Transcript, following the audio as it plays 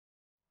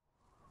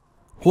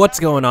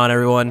What's going on,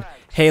 everyone?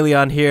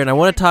 Haylion here, and I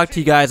want to talk to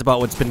you guys about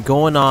what's been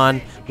going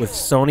on with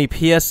Sony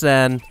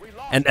PSN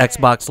and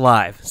Xbox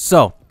Live.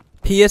 So,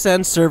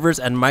 PSN servers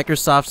and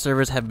Microsoft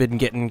servers have been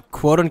getting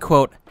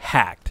quote-unquote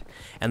hacked.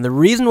 And the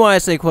reason why I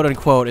say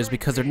quote-unquote is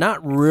because they're not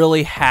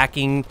really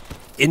hacking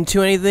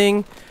into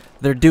anything,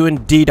 they're doing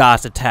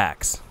DDoS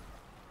attacks.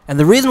 And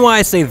the reason why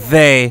I say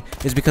they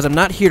is because I'm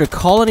not here to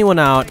call anyone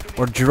out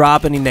or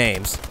drop any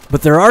names.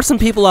 But there are some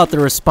people out there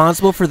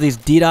responsible for these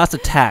DDoS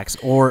attacks,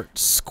 or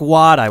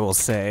squad I will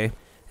say.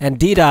 And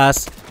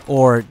DDoS,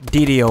 or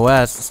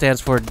DDoS,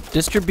 stands for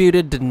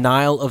Distributed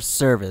Denial of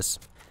Service.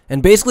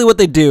 And basically what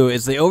they do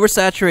is they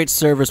oversaturate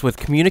servers with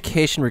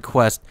communication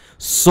requests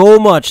so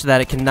much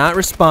that it cannot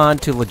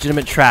respond to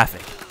legitimate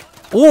traffic.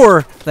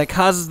 Or that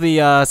causes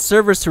the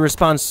servers to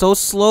respond so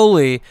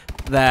slowly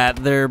that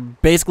they're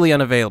basically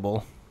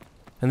unavailable.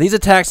 And these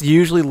attacks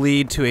usually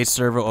lead to a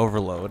server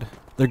overload.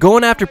 They're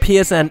going after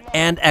PSN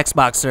and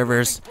Xbox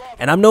servers,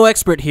 and I'm no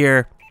expert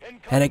here,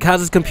 and it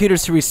causes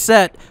computers to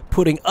reset,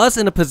 putting us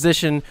in a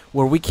position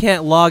where we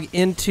can't log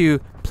into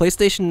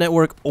PlayStation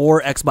Network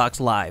or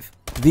Xbox Live.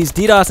 These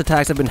DDoS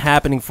attacks have been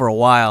happening for a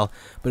while,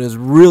 but it was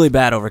really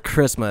bad over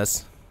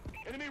Christmas.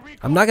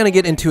 I'm not going to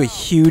get into a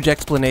huge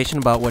explanation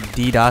about what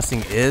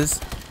DDoSing is,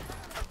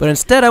 but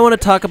instead I want to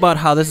talk about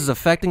how this is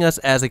affecting us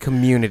as a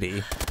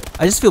community.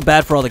 I just feel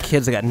bad for all the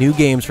kids that got new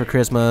games for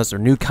Christmas or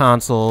new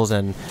consoles,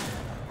 and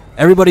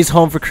everybody's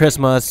home for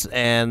Christmas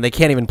and they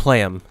can't even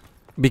play them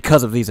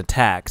because of these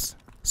attacks.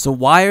 So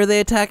why are they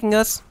attacking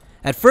us?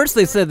 At first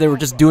they said they were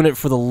just doing it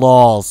for the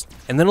lols,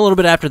 and then a little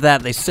bit after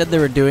that they said they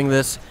were doing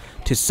this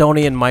to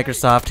Sony and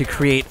Microsoft to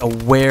create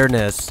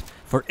awareness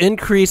for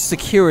increased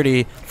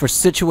security for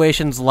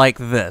situations like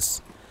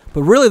this.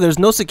 But really there's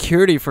no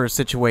security for a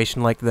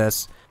situation like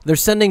this. They're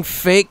sending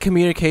fake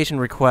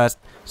communication requests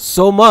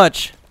so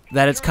much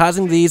that it's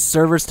causing these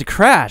servers to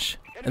crash.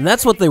 And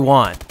that's what they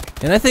want.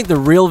 And I think the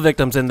real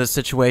victims in this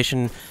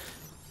situation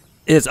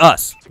is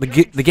us,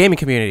 the gaming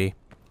community.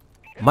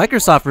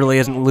 Microsoft really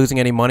isn't losing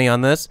any money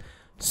on this.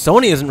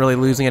 Sony isn't really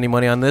losing any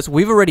money on this.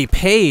 We've already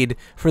paid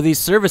for these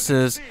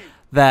services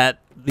that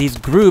these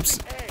groups,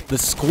 the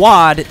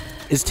squad,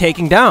 is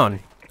taking down.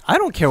 I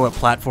don't care what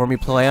platform you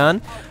play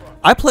on.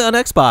 I play on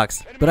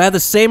Xbox, but I have the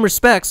same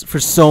respects for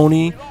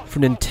Sony, for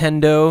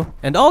Nintendo,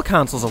 and all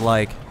consoles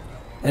alike.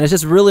 And it's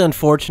just really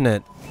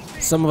unfortunate.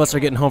 Some of us are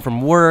getting home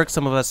from work,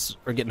 some of us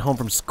are getting home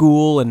from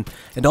school, and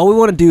all we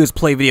want to do is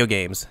play video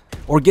games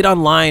or get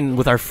online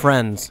with our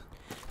friends.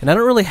 And I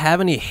don't really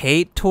have any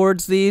hate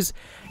towards these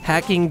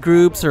hacking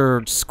groups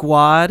or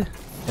squad,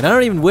 and I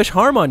don't even wish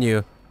harm on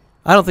you.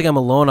 I don't think I'm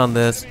alone on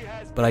this,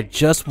 but I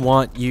just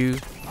want you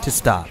to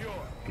stop.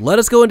 Let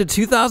us go into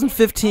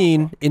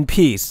 2015 in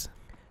peace.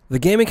 The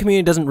gaming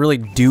community doesn't really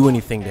do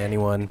anything to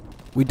anyone.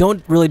 We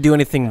don't really do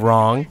anything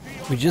wrong.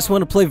 We just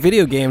want to play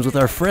video games with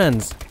our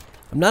friends.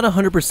 I'm not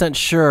 100%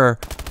 sure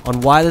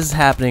on why this is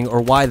happening or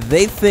why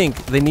they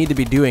think they need to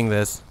be doing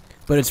this,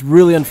 but it's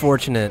really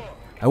unfortunate.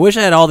 I wish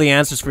I had all the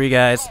answers for you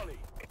guys.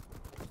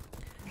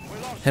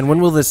 And when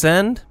will this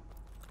end?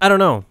 I don't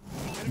know,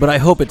 but I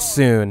hope it's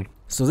soon.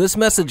 So this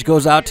message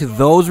goes out to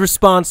those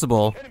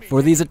responsible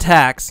for these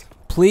attacks.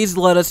 Please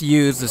let us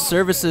use the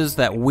services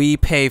that we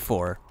pay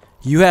for.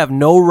 You have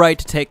no right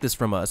to take this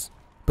from us.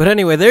 But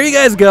anyway, there you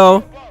guys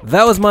go.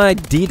 That was my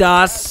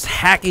DDoS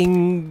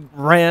hacking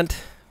rant,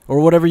 or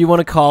whatever you want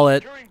to call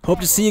it. Hope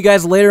to see you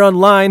guys later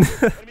online.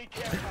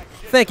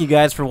 Thank you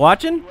guys for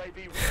watching.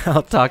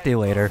 I'll talk to you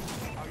later.